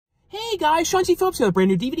Hey guys, Sean C. Phillips here with a brand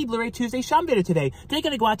new DVD Blu-ray Tuesday Sean video today. Today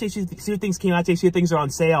gonna go out to see what things came out today, see what things are on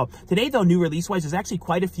sale. Today though, new release-wise, there's actually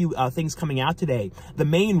quite a few things coming out today. The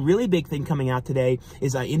main really big thing coming out today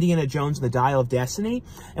is Indiana Jones and the Dial of Destiny.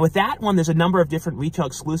 And with that one, there's a number of different retail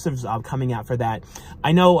exclusives coming out for that.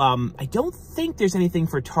 I know, I don't think there's anything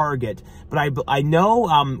for Target, but I know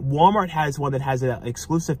Walmart has one that has an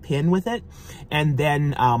exclusive pin with it. And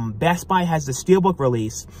then Best Buy has the Steelbook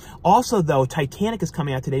release. Also though, Titanic is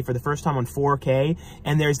coming out today for the first time on 4K,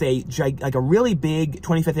 and there's a really big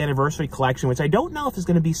 25th anniversary collection, which I don't know if it's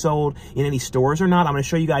going to be sold in any stores or not. I'm going to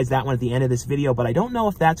show you guys that one at the end of this video, but I don't know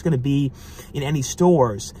if that's going to be in any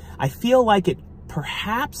stores. I feel like it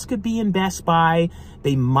perhaps could be in Best Buy.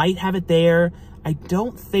 They might have it there. I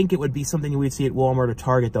don't think it would be something we'd see at Walmart or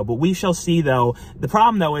Target, though, but we shall see, though. The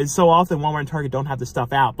problem, though, is so often Walmart and Target don't have the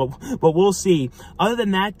stuff out, but we'll see. Other than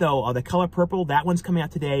that, though, the Color Purple, that one's coming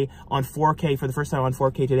out today on 4K for the first time on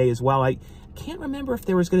 4K today as well. I can't remember if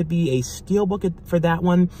there was going to be a Steelbook for that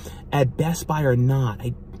one at Best Buy or not.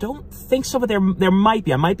 I don't think so, but there might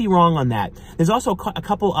be. I might be wrong on that. There's also a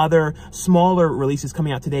couple other smaller releases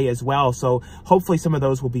coming out today as well, so hopefully some of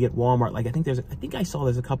those will be at Walmart. Like I think I saw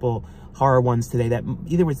there's a couple horror ones today that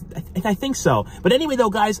either was, I think so. But anyway though,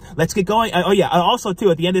 guys, let's get going. Oh yeah, also too,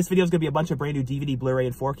 at the end of this video is going to be a bunch of brand new DVD, Blu-ray,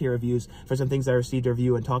 and 4K reviews for some things I received a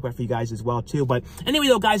review and talk about for you guys as well too. But anyway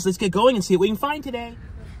though, guys, let's get going and see what we can find today.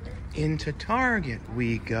 Into Target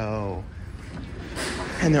we go.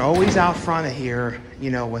 And they're always out front of here,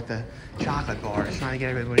 you know, with the chocolate bars, trying to get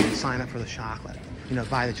everybody to sign up for the chocolate, you know,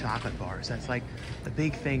 buy the chocolate bars. That's like the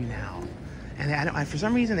big thing now. And for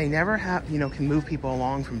some reason, they never have, you know, can move people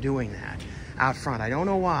along from doing that out front. I don't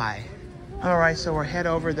know why. All right, so we'll head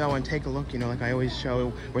over, though, and take a look, you know, like I always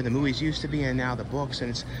show where the movies used to be and now the books.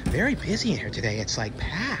 And it's very busy in here today. It's like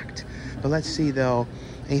packed. But let's see, though,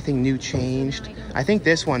 anything new changed. I think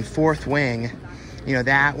this one, Fourth Wing, you know,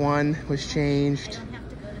 that one was changed.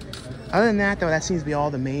 Other than that, though, that seems to be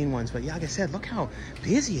all the main ones. But yeah, like I said, look how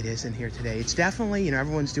busy it is in here today. It's definitely, you know,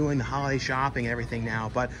 everyone's doing the holiday shopping and everything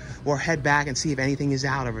now. But we'll head back and see if anything is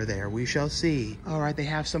out over there. We shall see. All right, they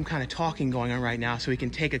have some kind of talking going on right now, so we can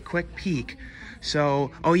take a quick peek. So,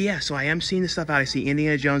 oh yeah, so I am seeing the stuff out. I see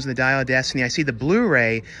Indiana Jones and the Dial of Destiny. I see the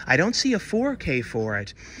Blu-ray. I don't see a 4K for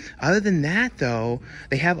it. Other than that, though,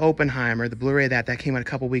 they have Oppenheimer, the Blu-ray that came out a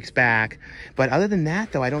couple weeks back. But other than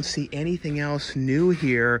that, though, I don't see anything else new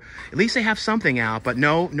here. At least they have something out, but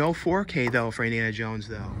no 4K, though, for Indiana Jones,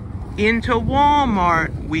 though. Into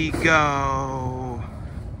Walmart we go.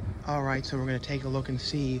 All right, so we're going to take a look and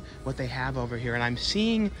see what they have over here. And I'm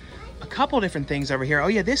seeing a couple different things over here. Oh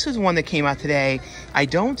yeah, this is one that came out today. I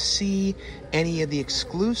don't see any of the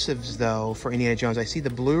exclusives though for Indiana Jones. I see the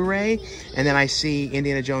Blu-ray, and then I see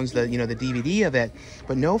Indiana Jones, the DVD of it,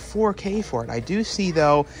 but no 4K for it. I do see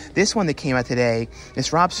though this one that came out today,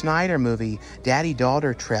 this Rob Schneider movie,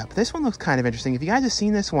 Daddy-Daughter Trip. This one looks kind of interesting. If you guys have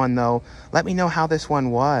seen this one though, let me know how this one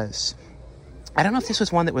was. I don't know if this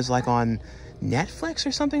was one that was like on Netflix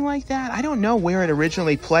or something like that. I don't know where it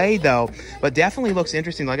originally played though, but definitely looks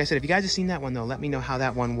interesting. Like I said, if you guys have seen that one though, let me know how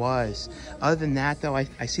that one was. Other than that though, I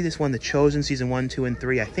see this one, The Chosen season 1, 2, and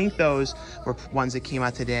 3. I think those were ones that came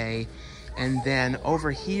out today. And then over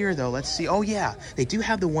here though, let's see. Oh yeah, they do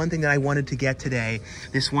have the one thing that I wanted to get today.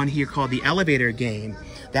 This one here called the Elevator Game.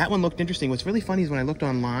 That one looked interesting. What's really funny is when I looked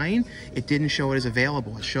online, it didn't show it as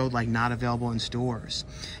available. It showed like not available in stores.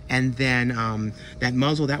 And then that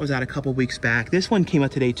muzzle, that was out a couple weeks back. This one came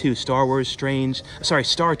out today too. Star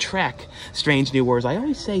Trek Strange New Worlds. I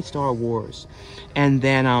always say Star Wars. And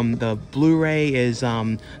then the Blu-ray is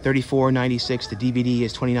 $34.96. The DVD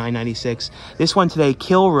is $29.96. This one today,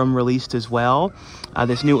 Kill Room, released as well.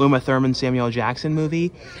 This new Uma Thurman, Samuel L. Jackson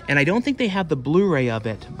movie. And I don't think they have the Blu-ray of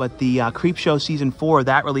it, but the Creepshow Season 4,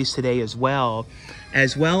 that released today as well.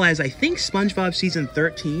 As well as, I think, SpongeBob Season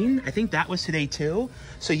 13. I think that was today too.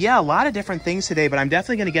 So yeah, a lot of different things today, but I'm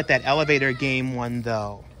definitely going to get that Elevator Game one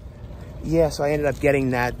though. Yeah, so I ended up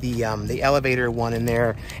getting that, the elevator one in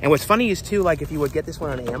there. And what's funny is too, like if you would get this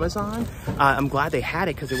one on Amazon, I'm glad they had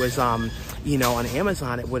it because it was, you know, on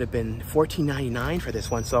Amazon it would have been $14.99 for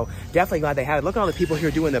this one. So definitely glad they had it. Look at all the people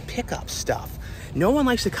here doing the pickup stuff. No one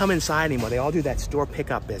likes to come inside anymore. They all do that store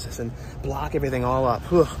pickup business and block everything all up.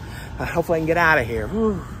 Whew. Hopefully I can get out of here.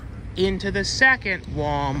 Whew. Into the second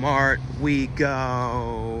Walmart we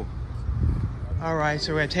go. All right,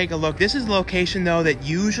 so we're gonna take a look. This is a location though that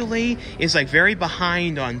usually is like very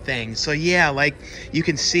behind on things. So yeah, like you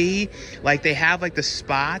can see, like they have like the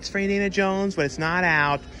spots for Indiana Jones, but it's not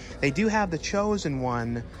out. They do have the Chosen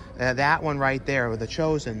one, that one right there, with the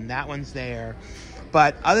Chosen, that one's there.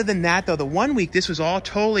 But other than that though, the 1 week, this was all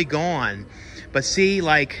totally gone. But see,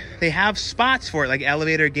 like, they have spots for it, like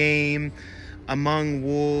Elevator Game, Among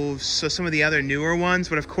Wolves, so some of the other newer ones.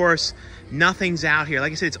 But of course, nothing's out here.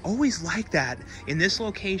 Like I said, it's always like that in this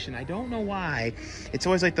location. I don't know why. It's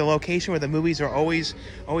always like the location where the movies are always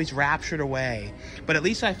raptured away. But at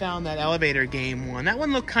least I found that Elevator Game one. That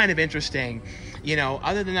one looked kind of interesting. You know,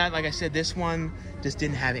 other than that, like I said, this one just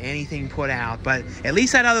didn't have anything put out. But at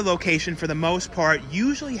least that other location, for the most part,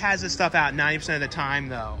 usually has this stuff out 90% of the time,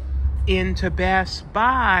 though. Into Best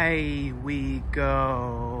Buy we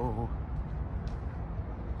go.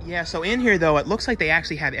 Yeah, so in here, though, it looks like they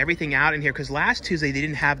actually have everything out in here, because last Tuesday they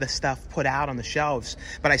didn't have the stuff put out on the shelves.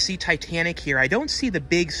 But I see Titanic here. I don't see the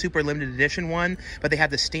big super limited edition one, but they have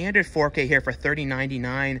the standard 4K here for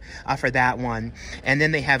 $30.99 for that one. And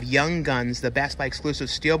then they have Young Guns, the Best Buy exclusive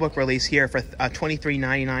Steelbook release here for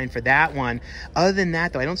 $23.99 for that one. Other than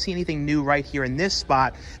that, though, I don't see anything new right here in this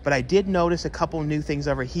spot, but I did notice a couple new things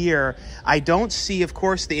over here. I don't see, of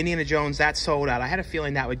course, the Indiana Jones. That's sold out. I had a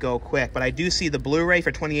feeling that would go quick, but I do see the Blu-ray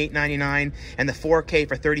for $28.99 and the 4K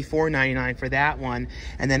for $34.99 for that one.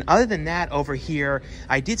 And then other than that, over here,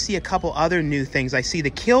 I did see a couple other new things. I see the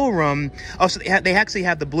Kill Room. Oh, so they actually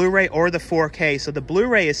have the Blu-ray or the 4K. So the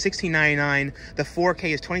Blu-ray is $16.99. The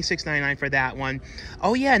 4K is $26.99 for that one.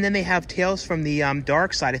 Oh, yeah, and then they have Tales from the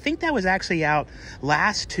Dark Side. I think that was actually out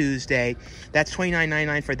last Tuesday. That's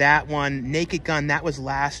 $29.99 for that one. Naked Gun, that was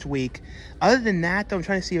last week. Other than that, though, I'm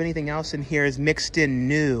trying to see if anything else in here is mixed in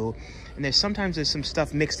new. And sometimes there's some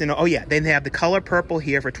stuff mixed in. Oh yeah, then they have the Color Purple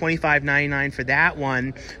here for $25.99 for that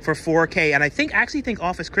one for 4K. And I actually think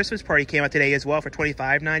Office Christmas Party came out today as well for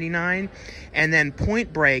 $25.99. And then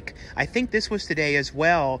Point Break, I think this was today as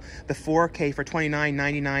well, the 4K for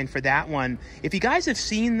 $29.99 for that one. If you guys have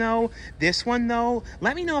seen, though, this one, though,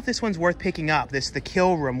 let me know if this one's worth picking up, the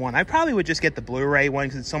Kill Room one. I probably would just get the Blu-ray one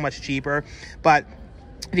because it's so much cheaper. But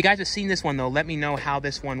if you guys have seen this one, though, let me know how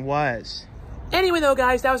this one was. Anyway, though,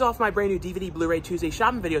 guys, that was all for my brand new DVD Blu-ray Tuesday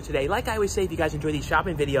shopping video today. Like I always say, if you guys enjoy these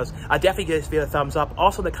shopping videos, definitely give this video a thumbs up.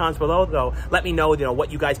 Also, in the comments below, though, let me know,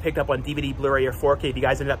 what you guys picked up on DVD, Blu-ray, or 4K. If you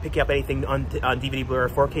guys ended up picking up anything on DVD, Blu-ray, or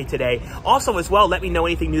 4K today. Also, as well, let me know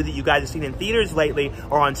anything new that you guys have seen in theaters lately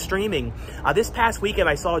or on streaming. This past weekend,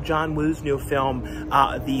 I saw John Woo's new film,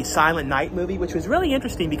 the Silent Night movie, which was really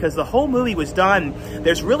interesting because the whole movie was done.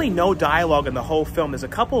 There's really no dialogue in the whole film. There's a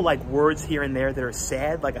couple, words here and there that are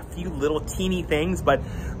sad, a few little teeny things, but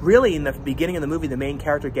really in the beginning of the movie, the main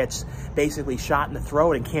character gets basically shot in the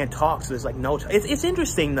throat and can't talk, so there's no it's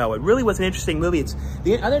interesting, though. It really was an interesting movie.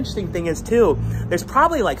 The other interesting thing is, too, there's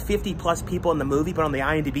probably 50 plus people in the movie, but on the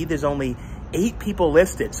IMDb there's only 8 people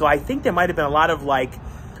listed, so I think there might have been a lot of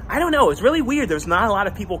I don't know, it's really weird. There's not a lot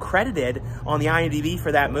of people credited on the IMDb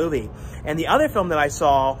for that movie. And the other film that I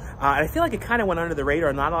saw, and I feel like it kind of went under the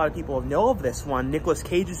radar, not a lot of people know of this one, Nicolas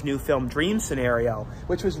Cage's new film, Dream Scenario,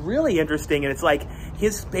 which was really interesting. And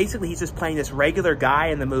it's basically he's just playing this regular guy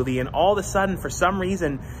in the movie, and all of a sudden, for some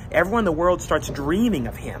reason, everyone in the world starts dreaming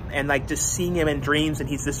of him and just seeing him in dreams, and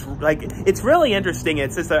he's just it's really interesting.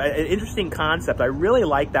 It's just an interesting concept. I really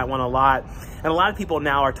like that one a lot. And a lot of people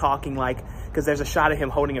now are talking because there's a shot of him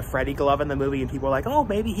holding a Freddy glove in the movie, and people are like, oh,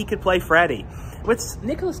 maybe he could play Freddy. Which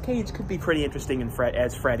Nicolas Cage could be pretty interesting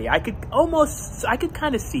as Freddy. I could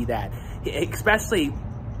kind of see that, especially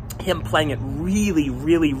him playing it really,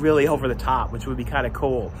 really, really over the top, which would be kind of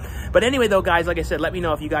cool. But anyway, though, guys, like I said, let me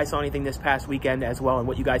know if you guys saw anything this past weekend as well and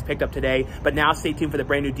what you guys picked up today. But now stay tuned for the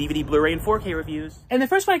brand new DVD, Blu-ray, and 4K reviews. And the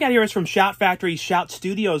first one I got here is from Shout Factory's Shout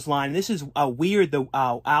Studios line. This is Weird, the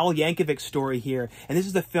Al Yankovic story here. And this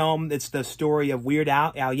is the film, it's the story of Weird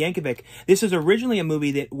Al Yankovic. This is originally a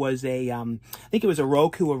movie that was I think it was a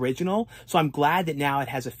Roku original. So I'm glad that now it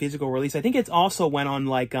has a physical release. I think it's also went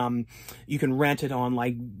on you can rent it on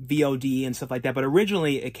VOD and stuff like that, but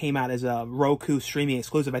originally it came out as a Roku streaming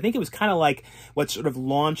exclusive. I think it was kind of what sort of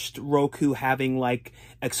launched Roku having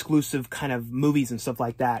exclusive kind of movies and stuff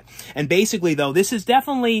like that. And basically, though, this is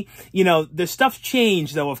definitely, the stuff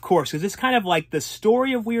changed, though, of course, because it's kind of the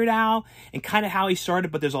story of Weird Al and kind of how he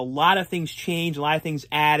started, but there's a lot of things changed, a lot of things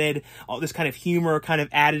added, all this kind of humor kind of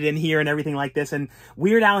added in here and everything like this. And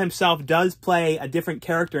Weird Al himself does play a different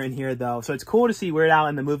character in here, though, so it's cool to see Weird Al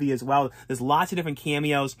in the movie as well. There's lots of different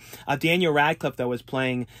cameos. Daniel Radcliffe, though, was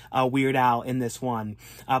playing Weird Al in this one,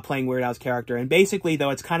 playing Weird Al's character. And basically, though,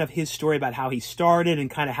 it's kind of his story about how he started and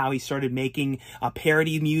kind of how he started making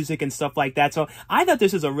parody music and stuff like that. So I thought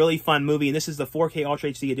this is a really fun movie, and this is the 4K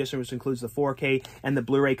Ultra HD edition, which includes the 4K and the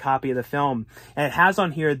Blu-ray copy of the film. And it has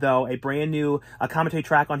on here, though, a brand new commentary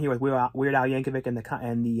track on here with Weird Al Yankovic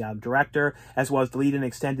and the director, as well as deleted and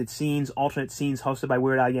extended scenes, alternate scenes hosted by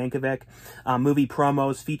Weird Al Yankovic, movie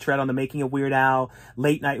promos, featurette on the making of Weird Al,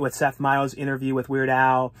 Late Night with Seth Meyers interview with Weird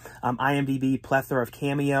Al, IMDb plethora of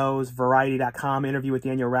cameos, Variety.com interview with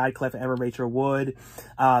Daniel Radcliffe and Emma Rachel Wood,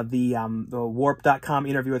 the Warp.com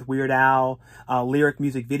interview with Weird Al, lyric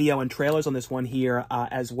music video and trailers on this one here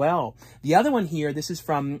as well. The other one here, this is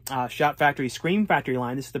from Shout Factory Scream Factory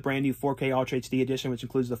line. This is the brand new 4K Ultra HD edition, which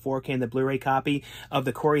includes the 4K and the Blu-ray copy of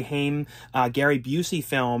the Corey Haim, Gary Busey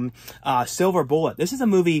film, Silver Bullet. This is a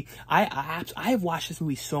movie, I have watched this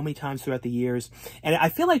movie so many times throughout the years, and I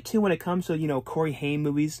feel like, too, when it comes to, you know, Corey Haim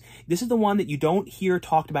movies, this is the one that you don't hear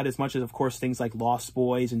talked about as much as, of course, things like Lost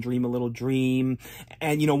Boys and Dream a Little Dream,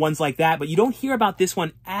 and, you know, ones like that, but you don't hear about this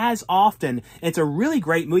one as often, and it's a really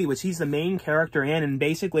great movie, which he's the main character in, and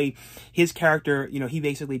basically, his character, you know, he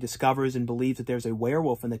basically discovers and believes that there's a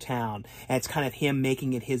werewolf in the town, and it's kind of him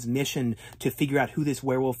making it his mission to figure out who this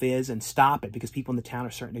werewolf is and stop it, because people in the town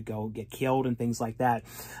are starting to go get killed and things like that.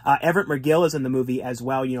 Everett McGill is in the movie as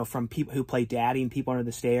well, you know, from People Who Play Daddy and People Under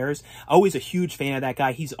the Stairs. Always a huge fan of that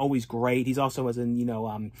guy. He's always great. He's also was in, you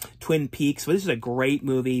know, Twin Peaks. So this is a great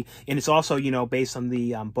movie, and it's also, you know, based on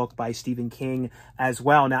the book by Stephen King as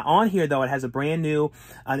well. Now, on here, though, it has a brand new,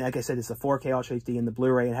 like I said, it's a 4K Ultra HD and the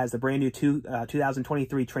Blu-ray. It has the brand new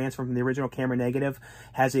 2023 transfer from the original camera negative.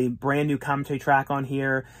 Has a brand new commentary track on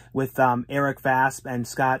here with Eric Vasp and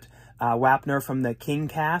Scott Wapner from the King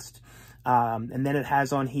cast. And then it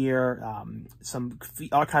has on here some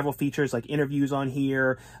archival features like interviews on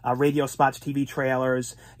here, radio spots, TV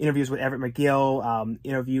trailers, interviews with Everett McGill,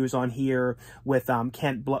 interviews on here with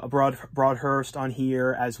Kent Broadhurst on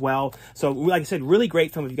here as well. So, like I said, really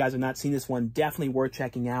great film. If you guys have not seen this one, definitely worth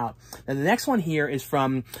checking out. Now, the next one here is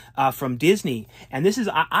from Disney, and this is,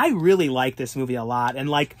 I really like this movie a lot. And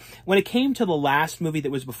like when it came to the last movie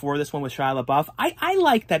that was before this one with Shia LaBeouf, I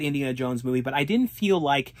liked that Indiana Jones movie, but I didn't feel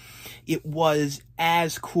like it was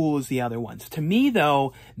as cool as the other ones. To me,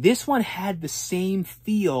 though, this one had the same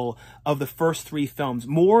feel of the first three films,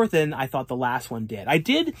 more than I thought the last one did. I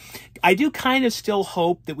do kind of still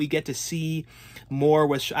hope that we get to see more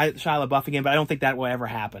with Shia LaBeouf again, but I don't think that will ever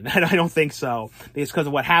happen. I don't think so. Because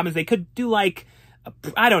of what happens. They could do like,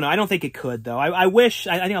 I don't know. I don't think it could, though. I wish,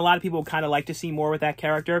 I think a lot of people would kind of like to see more with that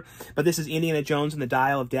character, but this is Indiana Jones and the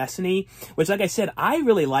Dial of Destiny, which, like I said, I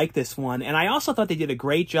really like this one, and I also thought they did a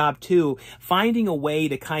great job, too, finding a way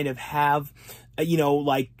to kind of have, you know,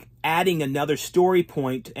 like, adding another story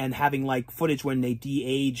point and having like footage when they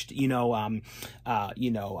de-aged,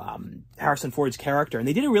 Harrison Ford's character. And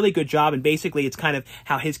they did a really good job. And basically it's kind of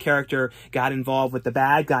how his character got involved with the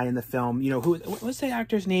bad guy in the film. You know, what's the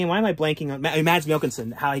actor's name? Why am I blanking on? Mads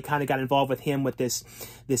Mikkelsen, how he kind of got involved with him with this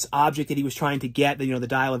object that he was trying to get, you know, the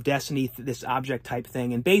Dial of Destiny, this object type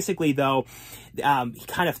thing. And basically, though, he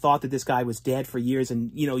kind of thought that this guy was dead for years.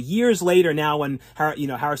 And, you know, years later now when,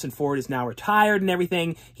 Harrison Ford is now retired and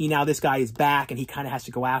everything, now this guy is back and he kind of has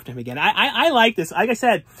to go after him again. I like this. Like I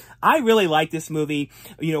said, I really like this movie.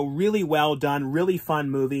 You know, really well done, really fun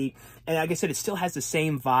movie. And like I said, it still has the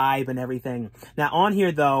same vibe and everything. Now, on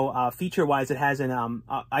here, though, feature-wise, it has an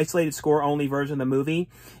isolated score-only version of the movie.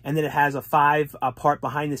 And then it has a 5-part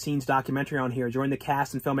behind-the-scenes documentary on here. Join the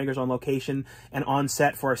cast and filmmakers on location and on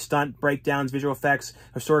set for stunt breakdowns, visual effects,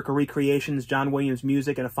 historical recreations, John Williams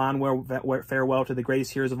music, and a fond farewell to the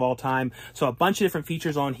greatest heroes of all time. So a bunch of different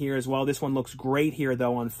features on here as well. This one looks great here,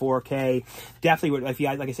 though, on 4K. Definitely would, if you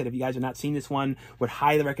guys, like I said, if you guys have not seen this one, would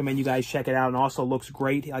highly recommend you guys check it out. And also looks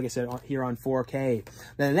great, like I said, here on 4K.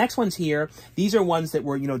 Then the next ones here, these are ones that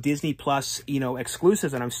were, you know, Disney Plus, you know,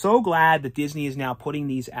 exclusives, and I'm so glad that Disney is now putting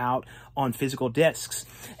these out on physical discs.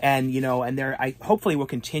 And, you know, and I hopefully will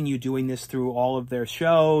continue doing this through all of their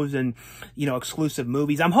shows and, you know, exclusive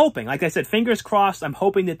movies. I'm hoping, like I said, fingers crossed, I'm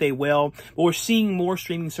hoping that they will. But we're seeing more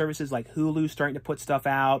streaming services like Hulu starting to put stuff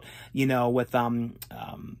out, you know, with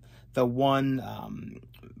the one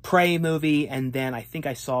Prey movie, and then I think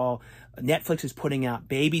I saw Netflix is putting out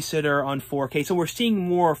Babysitter on 4K. So we're seeing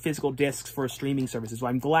more physical discs for streaming services. So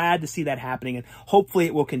I'm glad to see that happening, and hopefully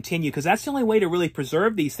it will continue, because that's the only way to really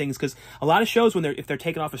preserve these things, because a lot of shows, if they're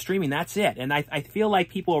taken off of streaming, that's it. And I feel like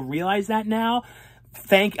people realize that now.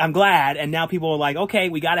 I'm glad, and now people are like, okay,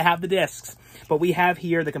 we got to have the discs. But we have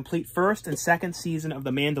here the complete first and second season of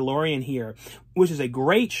The Mandalorian here, which is a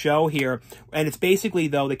great show here. And it's basically,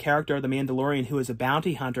 though, the character of The Mandalorian, who is a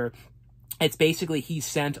bounty hunter, It's basically he's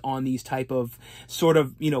sent on these type of sort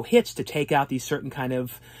of, you know, hits to take out these certain kind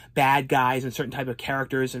of bad guys and certain type of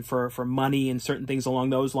characters and for money and certain things along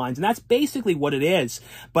those lines. And that's basically what it is.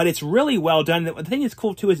 But it's really well done. The thing that's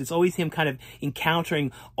cool too is it's always him kind of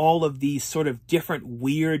encountering all of these sort of different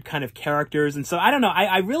weird kind of characters. And so I don't know.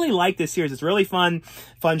 I really like this series. It's really fun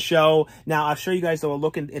show. Now I'll show you guys though a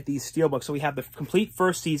look at these steelbooks. So we have the complete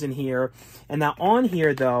first season here. And now on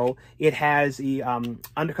here though, it has the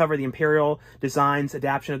Undercover the Imperial Designs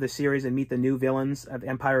adaptation of the series and Meet the New Villains of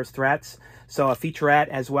Empire's Threats. So a featurette,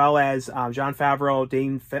 as well as Jon Favreau,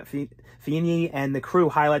 Dane Filoni, and the crew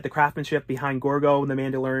highlight the craftsmanship behind Gorgo, the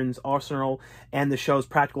Mandalorian's arsenal, and the show's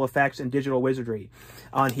practical effects and digital wizardry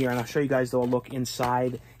on here. And I'll show you guys though a look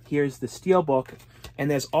inside. Here's the steelbook,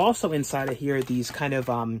 and there's also inside of here these kind of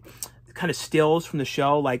stills from the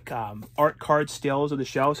show, like art card stills of the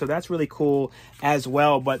show. So that's really cool as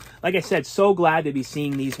well. But like I said, so glad to be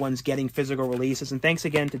seeing these ones getting physical releases. And thanks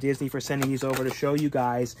again to Disney for sending these over to show you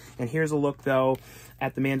guys. And here's a look though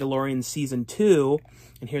at The Mandalorian Season 2.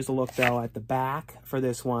 And here's a look though at the back for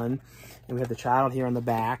this one. And we have the child here on the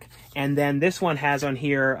back. And then this one has on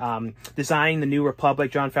here, Designing the New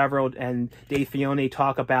Republic. Jon Favreau and Dave Filoni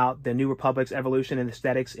talk about the New Republic's evolution and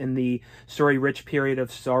aesthetics in the story-rich period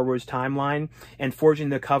of Star Wars timeline. And Forging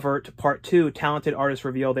the Cover to Part 2, talented artists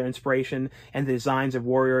reveal their inspiration and the designs of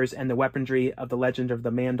warriors, and the weaponry of the Legend of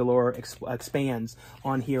the Mandalore expands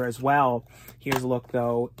on here as well. Here's a look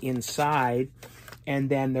though inside. And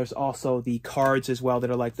then there's also the cards as well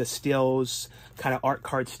that are like the stills, kind of art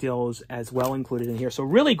card stills as well included in here. So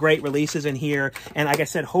really great releases in here. And like I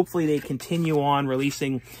said, hopefully they continue on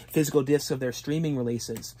releasing physical discs of their streaming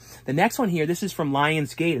releases. The next one here, this is from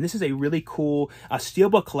Lionsgate, and this is a really cool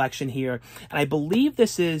steelbook collection here. And I believe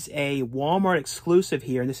this is a Walmart exclusive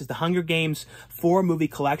here. And this is the Hunger Games 4-movie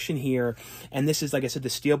collection here. And this is, like I said, the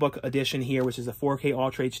steelbook edition here, which is the 4K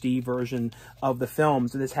Ultra HD version of the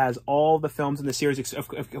films. And this has all the films in the series, of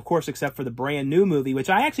course, except for the brand new movie, which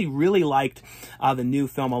I actually really liked the new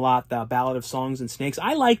film a lot, the Ballad of Songs and Snakes.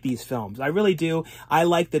 I like these films. I really do. I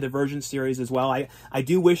like the Divergent series as well. I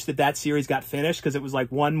do wish that series got finished, because it was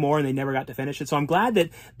like one more and they never got to finish it. So I'm glad that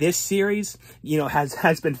this series, you know,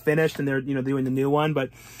 has been finished and they're, you know, doing the new one. But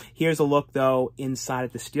here's a look though inside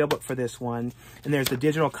of the steelbook for this one. And there's the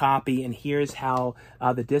digital copy, and here's how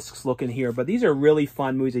the discs look in here. But these are really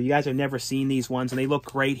fun movies. You guys have never seen these ones, and they look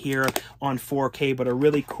great here on 4K, but a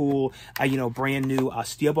really cool, you know, brand new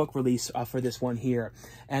steelbook release for this one here.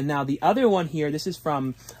 And now the other one here, this is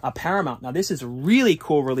from Paramount. Now this is a really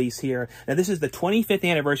cool release here. Now this is the 25th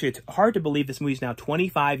anniversary. It's hard to believe this movie's now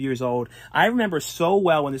 25 years old. I remember so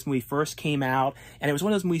well when this movie first came out, and it was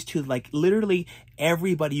one of those movies too, like literally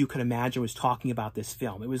everybody you could imagine was talking about this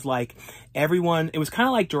film. It was like everyone, it was kind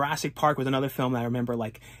of like Jurassic Park was another film that I remember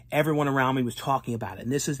like everyone around me was talking about it.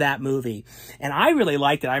 And this is that movie. And I really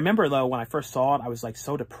liked it. I remember though, when I first saw it, I was like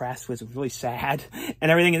so depressed. It was really sad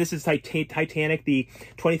and everything. And this is Titanic, the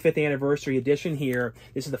 25th anniversary edition here.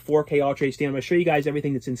 This is the 4K Ultra HD. I'm going to show you guys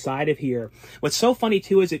everything that's inside of here. What's so funny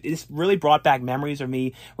too is this really brought back memories of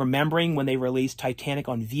me remembering when they released Titanic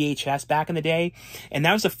on VHS back in the day. And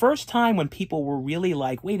that was the first time when people were really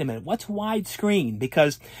like, wait a minute, what's widescreen?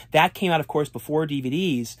 Because that came out, of course, before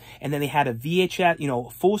DVDs, and then they had a VHS, you know,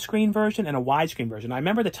 full screen version and a widescreen version. I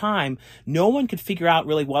remember the time no one could figure out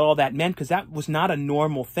really what all that meant, because that was not a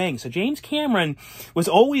normal thing. So James Cameron was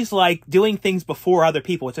always like doing things before other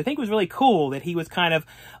people, which I think was really cool, that he was kind of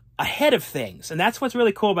ahead of things. And that's what's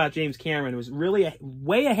really cool about James Cameron. It was really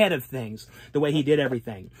way ahead of things, the way he did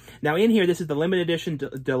everything. Now in here, this is the limited edition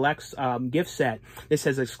deluxe gift set. This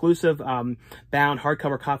has exclusive bound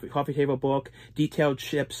hardcover coffee table book, detailed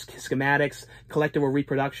ships, schematics, collectible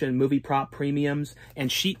reproduction, movie prop premiums,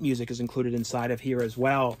 and sheet music is included inside of here as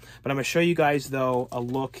well. But I'm going to show you guys though a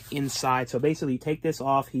look inside. So basically you take this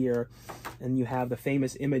off here and you have the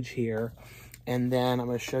famous image here. And then I'm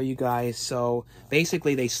going to show you guys. So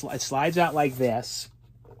basically it slides out like this.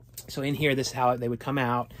 So in here, this is how they would come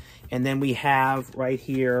out. And then we have right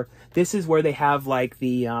here, this is where they have like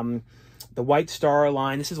the White Star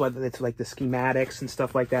line. This is what it's like, the schematics and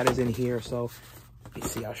stuff like that is in here. So you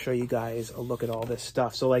see, I'll show you guys a look at all this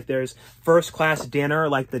stuff. So like there's first class dinner,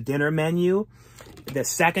 like the dinner menu, the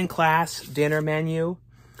second class dinner menu,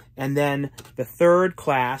 and then the third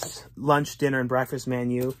class lunch, dinner, and breakfast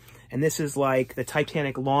menu. And this is like the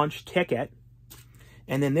Titanic launch ticket.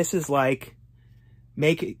 And then this is like,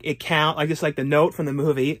 make it count, like it's like the note from the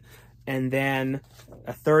movie. And then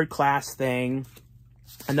a third class thing,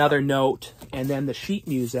 another note, and then the sheet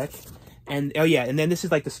music. And oh yeah, and then this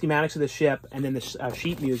is like the schematics of the ship, and then the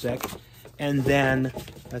sheet music. And then,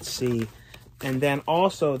 let's see, And then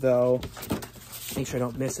also, though, make sure I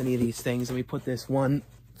don't miss any of these things. Let me put this one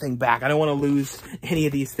thing back. I don't want to lose any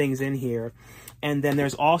of these things in here. And then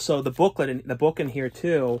there's also the booklet, the book in here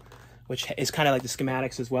too, which is kind of like the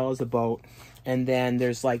schematics as well as the boat. And then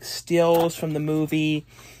there's like stills from the movie,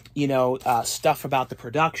 you know, stuff about the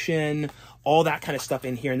production, all that kind of stuff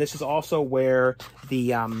in here. And this is also where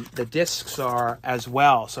the discs are as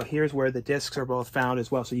well. So here's where the discs are both found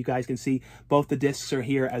as well. So you guys can see both the discs are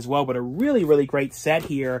here as well. But a really, really great set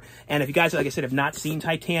here. And if you guys, like I said, have not seen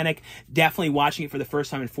Titanic, definitely watching it for the first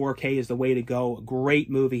time in 4K is the way to go. Great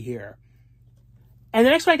movie here. And the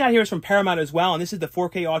next one I got here is from Paramount as well, and this is the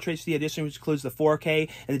 4K Ultra HD edition, which includes the 4K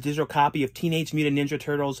and the digital copy of Teenage Mutant Ninja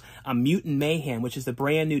Turtles Mutant Mayhem, which is the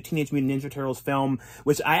brand new Teenage Mutant Ninja Turtles film,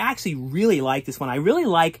 which I actually really like this one. I really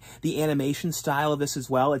like the animation style of this as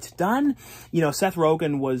well. It's done, you know, Seth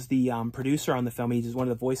Rogen was the producer on the film. He's one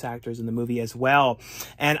of the voice actors in the movie as well.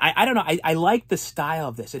 And I don't know, I like the style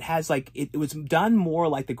of this. It has like, it was done more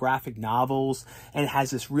like the graphic novels, and it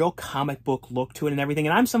has this real comic book look to it and everything.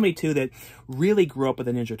 And I'm somebody too that really grew up with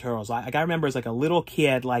the Ninja Turtles. I remember as like a little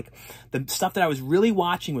kid, like the stuff that I was really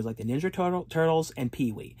watching was like the Ninja Turtles and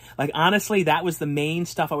Pee-wee. Like honestly, that was the main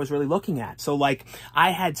stuff I was really looking at. So like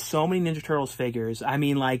I had so many Ninja Turtles figures. I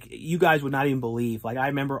mean, like you guys would not even believe. Like I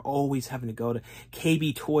remember always having to go to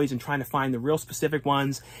KB Toys and trying to find the real specific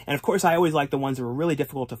ones. And of course, I always liked the ones that were really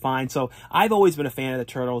difficult to find. So I've always been a fan of the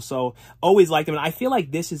Turtles. So always liked them. And I feel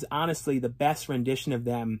like this is honestly the best rendition of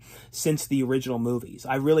them since the original movies.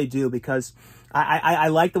 I really do, because I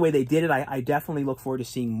like the way they did it. I definitely look forward to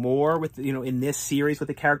seeing more with, you know, in this series with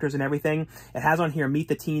the characters and everything. It has on here Meet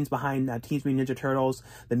the Teens behind Teenage Mutant Ninja Turtles,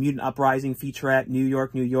 the Mutant Uprising featurette, New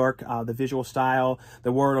York, the visual style,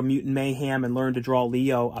 the World of Mutant Mayhem, and Learn to Draw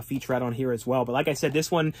Leo, a featurette on here as well. But like I said, this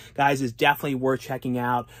one, guys, is definitely worth checking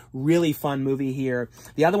out. Really fun movie here.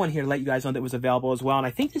 The other one here to let you guys know that was available as well, and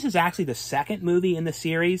I think this is actually the second movie in the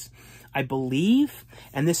series, I believe,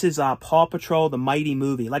 and this is Paw Patrol, the Mighty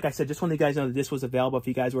Movie. Like I said, just want you guys to know that this was available if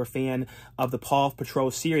you guys were a fan of the Paw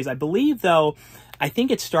Patrol series. I believe, though, I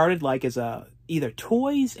think it started like as either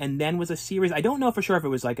toys and then was a series. I don't know for sure if it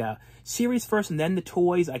was like a series first and then the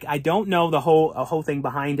toys. I don't know the whole thing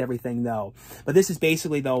behind everything, though. But this is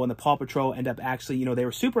basically, though, when the Paw Patrol end up actually, you know, they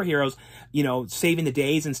were superheroes, you know, saving the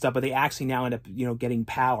days and stuff, but they actually now end up, you know, getting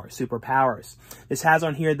superpowers. This has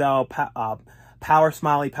on here, though, Power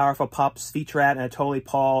Smiley, Powerful Pups featurette, and a Totally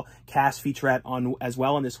Paul cast featurette on as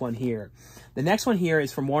well on this one here. The next one here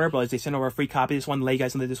is from Warner Bros. They sent over a free copy. This one, to let you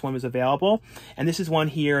guys know that this one was available. And this is one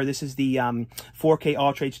here. This is the 4K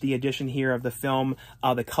Ultra HD edition here of the film,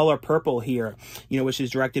 The Color Purple here, you know, which is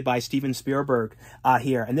directed by Steven Spielberg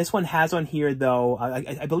here. And this one has on here, though,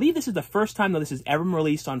 I believe this is the first time, though, this has ever been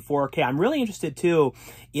released on 4K. I'm really interested, too,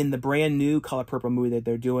 in the brand new Color Purple movie that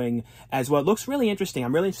they're doing as well. It looks really interesting.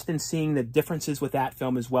 I'm really interested in seeing the differences with that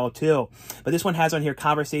film as well, too. But this one has on here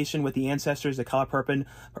Conversation with the Ancestors, The Color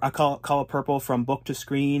Purple from book to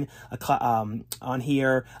screen, on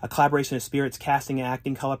here, a collaboration of spirits, casting and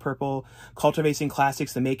acting, Color Purple, Cultivating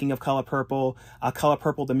Classics, the making of Color Purple,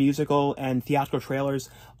 the musical, and theatrical trailers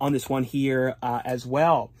on this one here as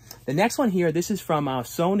well. The next one here, this is from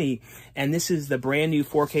Sony, and this is the brand new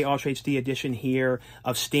 4K Ultra HD edition here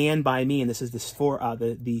of Stand By Me, and this is the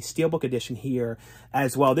Steelbook edition here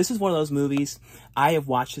as well. This is one of those movies, I have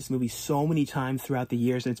watched this movie so many times throughout the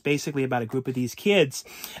years, and it's basically about a group of these kids.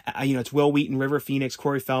 You know, it's Will Wheaton, River Phoenix,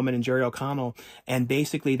 Corey Feldman, and Jerry O'Connell, and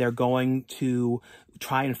basically they're going to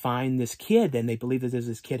try and find this kid, and they believe that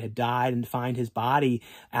this kid had died, and find his body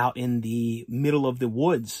out in the middle of the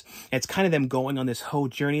woods. It's kind of them going on this whole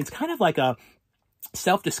journey. It's kind of like a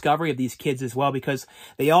self-discovery of these kids as well, because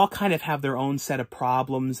they all kind of have their own set of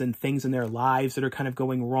problems and things in their lives that are kind of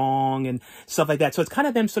going wrong and stuff like that. So it's kind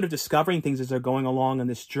of them sort of discovering things as they're going along on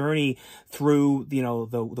this journey through, you know,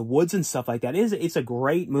 the woods and stuff like that. It's a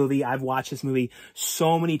great movie. I've watched this movie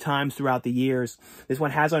so many times throughout the years. This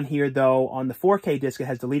one has on here, though, on the 4K disc, it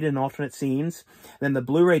has deleted and alternate scenes. Then the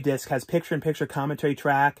Blu-ray disc has picture-in-picture commentary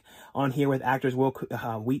track on here with actors Will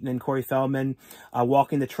Wheaton and Corey Feldman,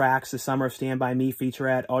 Walking the Tracks, The Summer of Stand By Me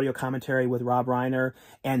featurette, audio commentary with Rob Reiner,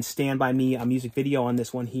 and Stand By Me, a music video on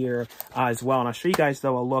this one here as well. And I'll show you guys,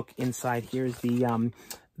 though, a look inside. Here's the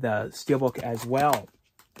Steelbook as well.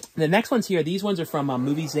 The next ones here, these ones are from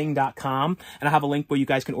moviezing.com, and I have a link where you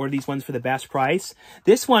guys can order these ones for the best price.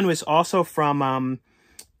 This one was also from,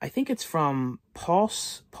 I think it's from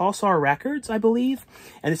Pulsar Records, I believe.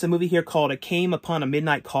 And it's a movie here called Came Upon a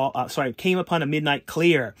Midnight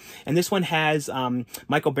Clear. And this one has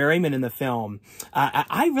Michael Berryman in the film.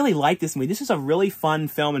 I really like this movie. This is a really fun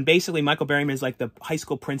film. And basically, Michael Berryman is like the high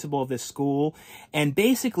school principal of this school. And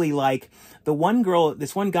basically, like, the one girl,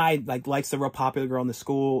 this one guy, like, likes the real popular girl in the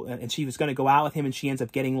school. And she was going to go out with him, and she ends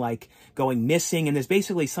up going missing. And there's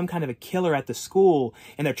basically some kind of a killer at the school.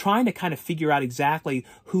 And they're trying to kind of figure out exactly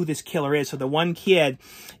who this killer is. So the one kid,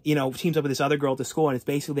 you know, teams up with this other girl at the school, and it's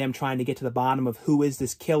basically them trying to get to the bottom of who is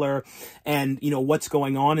this killer and, you know, what's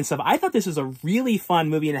going on and stuff. I thought this was a really fun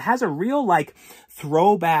movie, and it has a real, like,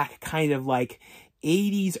 throwback kind of, like,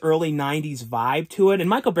 80s, early 90s vibe to it. And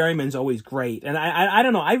Michael Berryman's always great. And I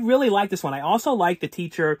don't know, I really like this one. I also like the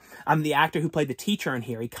teacher, the actor who played the teacher in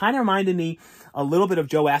here. He kind of reminded me a little bit of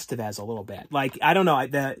Joe Estevez a little bit. Like, I don't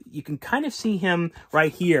know, you can kind of see him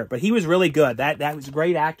right here, but he was really good. That was a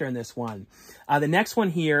great actor in this one. The next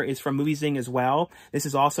one here is from Movie Zing as well. This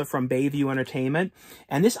is also from Bayview Entertainment.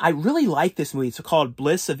 And this, I really like this movie. It's called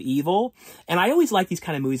Bliss of Evil. And I always like these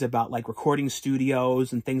kind of movies about, like, recording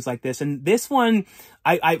studios and things like this. And this one,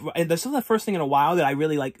 this is the first thing in a while that I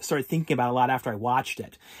really, like, started thinking about a lot after I watched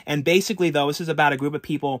it. And basically, though, this is about a group of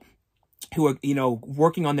people who are, you know,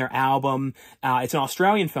 working on their album. It's an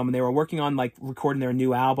Australian film, and they were working on, like, recording their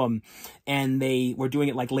new album, and they were doing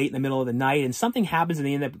it, like, late in the middle of the night, and something happens, and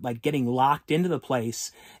they end up, like, getting locked into the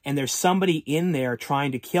place, and there's somebody in there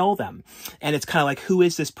trying to kill them. And it's kind of like, who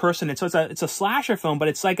is this person? And so it's a slasher film, but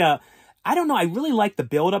it's like I don't know, I really like the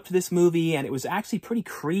build up to this movie, and it was actually pretty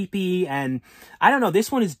creepy, and I don't know,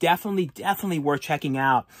 this one is definitely worth checking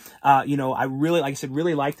out. You know, I really, like I said,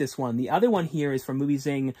 really like this one. The other one here is from Movie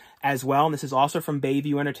Zing as well, and this is also from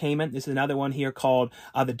Bayview Entertainment. This is another one here called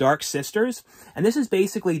The Dark Sisters, and this is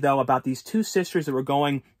basically, though, about these two sisters that were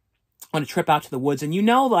going on a trip out to the woods, and, you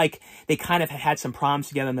know, like, they kind of had some problems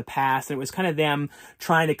together in the past, and it was kind of them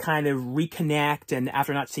trying to kind of reconnect, and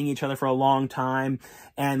after not seeing each other for a long time,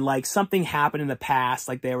 and, like, something happened in the past,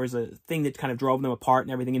 like, there was a thing that kind of drove them apart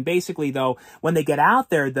and everything, and basically, though, when they get out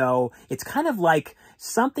there, though, it's kind of like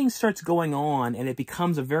something starts going on, and it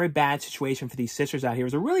becomes a very bad situation for these sisters out here. It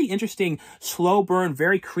was a really interesting, slow burn,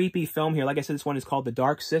 very creepy film here. Like I said, this one is called The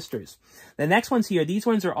Dark Sisters. The next ones here, these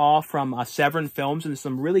ones are all from Severin Films, and there's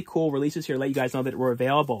some really cool releases here to let you guys know that were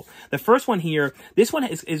available. The first one here, this one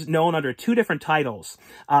is known under two different titles,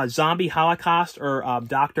 Zombie Holocaust or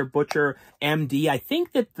Dr. Butcher MD. I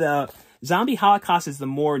think that the Zombie Holocaust is the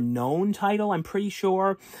more known title, I'm pretty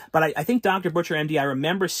sure. But I think Dr. Butcher MD, I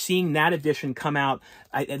remember seeing that edition come out.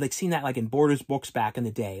 I like seen that, like, in Borders Books back in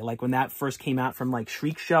the day, like when that first came out from, like,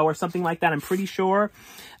 Creepshow or something like that, I'm pretty sure.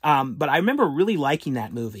 But I remember really liking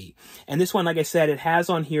that movie. And this one, like I said, it has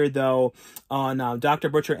on here, though, on Dr.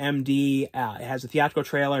 Butcher MD, it has a theatrical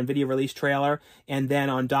trailer and video release trailer. And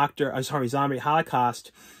then on Zombie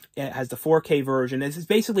Holocaust, it has the 4K version. It's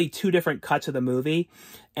basically two different cuts of the movie.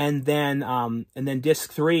 And then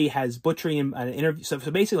disc 3 has butchery and an interview. So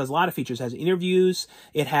basically, there's a lot of features. It has interviews.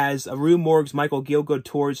 It has Rue Morgue's Michael Gielgud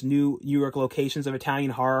tours New York locations of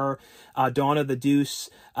Italian horror, Dawn of the Deuce,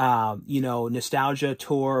 you know, Nostalgia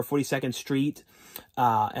tour, 42nd Street,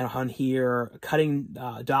 and on here, Cutting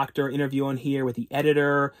Doctor interview on here with the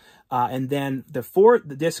editor. And then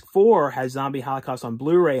the disc 4 has Zombie Holocaust on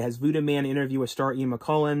Blu-ray, has Voodoo Man interview with star Ian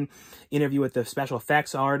McCullen, interview with the special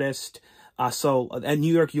effects artist, at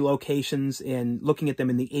New York locations, and looking at them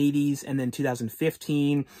in the 80s and then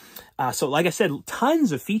 2015. So like I said,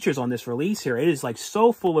 tons of features on this release here. It is, like,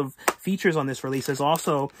 so full of features on this release. There's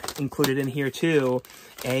also included in here too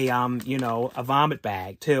you know, a vomit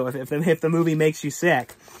bag too, if the movie makes you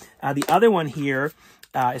sick. The other one here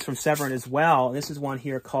is from Severin as well. And this is one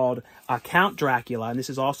here called Count Dracula. And this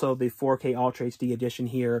is also the 4K Ultra HD edition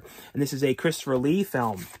here. And this is a Christopher Lee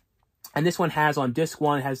film. And this one has, on disc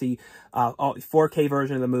 1, it has the 4K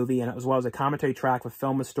version of the movie, and as well as a commentary track with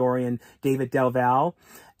film historian David Delval,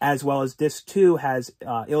 as well as disc 2 has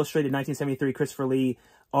illustrated 1973 Christopher Lee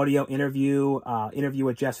audio interview, interview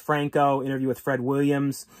with Jess Franco, interview with Fred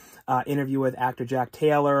Williams, interview with actor Jack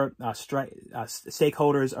Taylor,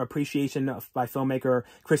 stakeholders appreciation by filmmaker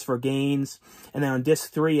Christopher Gaines. And then on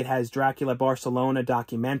disc 3, it has Dracula Barcelona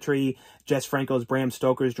documentary, Jess Franco's Bram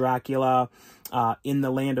Stoker's Dracula, In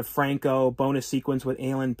the Land of Franco, bonus sequence with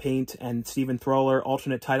Alan Paint and Stephen Throller,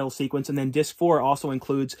 alternate title sequence. And then disc 4 also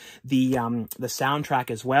includes the soundtrack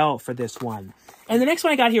as well for this one. And the next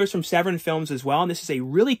one I got here is from Severin Films as well, and this is a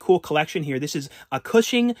really really cool collection here. This is a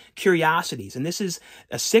Cushing Curiosities, and this is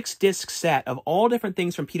a 6-disc set of all different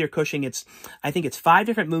things from Peter Cushing. I think it's 5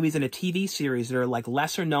 different movies and a TV series that are like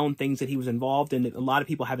lesser known things that he was involved in that a lot of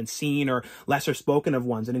people haven't seen, or lesser spoken of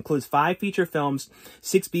ones. It includes 5 feature films,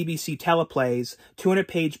 6 BBC teleplays,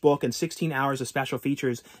 200-page book, and 16 hours of special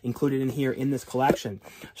features included in here in this collection.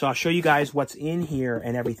 So I'll show you guys what's in here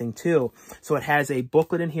and everything too. So it has a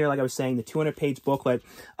booklet in here, like I was saying, the 200-page booklet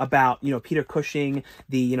about, you know, Peter Cushing,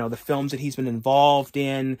 the, you know, the films that he's been involved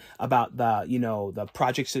in, about the, you know, the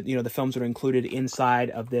projects that, you know, the films that are included inside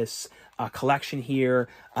of this collection here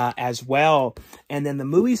as well. And then the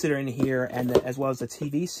movies that are in here, and as well as the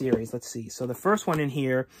TV series. Let's see. So the first one in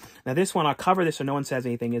here, now this one, I'll cover this so no one says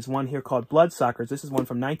anything, is one here called Bloodsuckers. This is one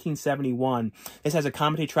from 1971. This has a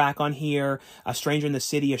commentary track on here, A Stranger in the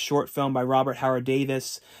City, a short film by Robert Howard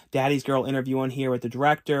Davis, Daddy's Girl interview on here with the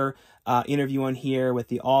director, interview on here with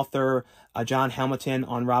the author, John Hamilton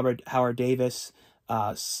on Robert Howard Davis.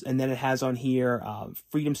 And then it has on here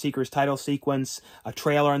Freedom Seekers title sequence, a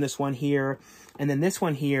trailer on this one here. And then this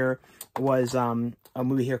one here was a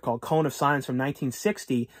movie here called Cone of Silence from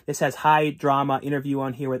 1960. This has high drama interview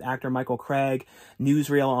on here with actor Michael Craig,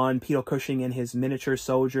 newsreel on Peter Cushing and his miniature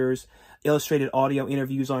soldiers, illustrated audio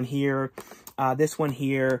interviews on here. This one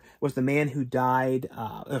here was The Man Who Died,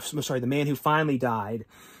 The Man Who Finally Died.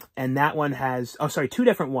 And that one has, 2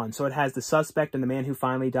 different ones. So it has The Suspect and The Man Who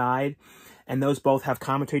Finally Died. And those both have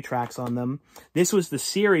commentary tracks on them. This was the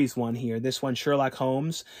series one here. This one, Sherlock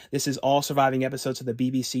Holmes. This is all surviving episodes of the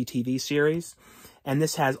BBC TV series. And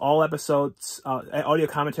this has all episodes, audio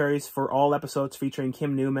commentaries for all episodes featuring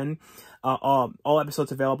Kim Newman. All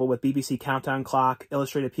episodes available with BBC Countdown Clock,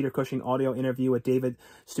 illustrated Peter Cushing audio interview with David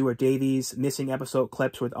Stewart Davies, missing episode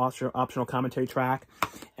clips with optional commentary track.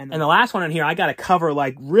 And the last one in here, I got to cover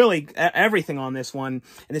like really everything on this one.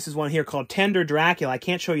 And this is one here called Tender Dracula. I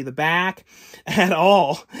can't show you the back at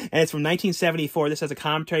all. And it's from 1974. This has a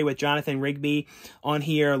commentary with Jonathan Rigby on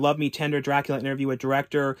here. Love Me Tender Dracula interview with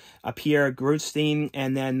director Pierre Grutstein.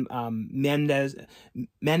 And then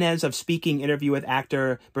Menez of Speaking interview with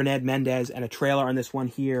actor Bernard Mendez, and a trailer on this one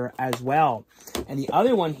here as well. And the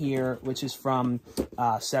other one here, which is from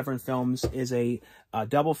Severin Films, is a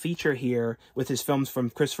double feature here with his films from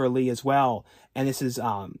Christopher Lee as well. And this is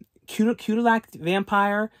Cutilac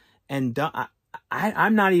Vampire, and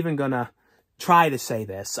I'm not even gonna try to say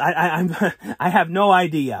this. I have no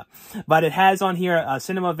idea, but it has on here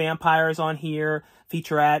Cinema Vampires on here,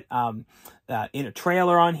 featurette, in a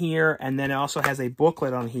trailer on here, and then it also has a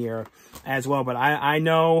booklet on here as well. But I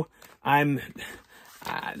know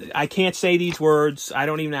I can't say these words. I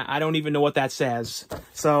don't even know what that says.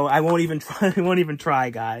 So I won't even try. I won't even try,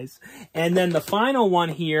 guys. And then the final one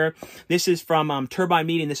here, this is from Turbine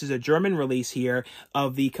Media. This is a German release here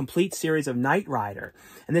of the complete series of Knight Rider.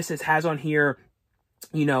 And this has on here,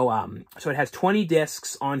 you know, so it has 20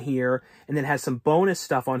 discs on here, and then has some bonus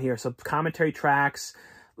stuff on here, some commentary tracks.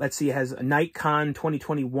 Let's see, it has NightCon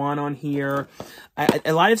 2021 on here.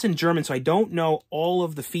 A lot of it's in German, so I don't know all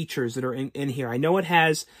of the features that are in here. I know it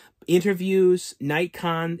has interviews,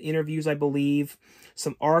 NightCon interviews, I believe,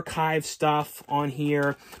 some archive stuff on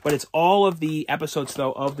here, but it's all of the episodes,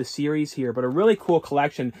 though, of the series here. But a really cool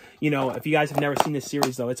collection. You know, if you guys have never seen this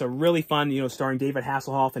series, though, it's a really fun, you know, starring David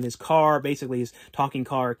Hasselhoff and his car, basically his talking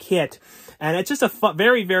car kit. And it's just a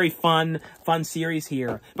very, very fun series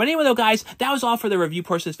here. But anyway, though, guys, that was all for the review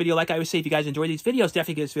portion of this video. Like I always say, if you guys enjoy these videos,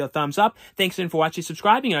 definitely give this video a thumbs up. Thanks again for watching,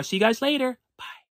 subscribing, and I'll see you guys later.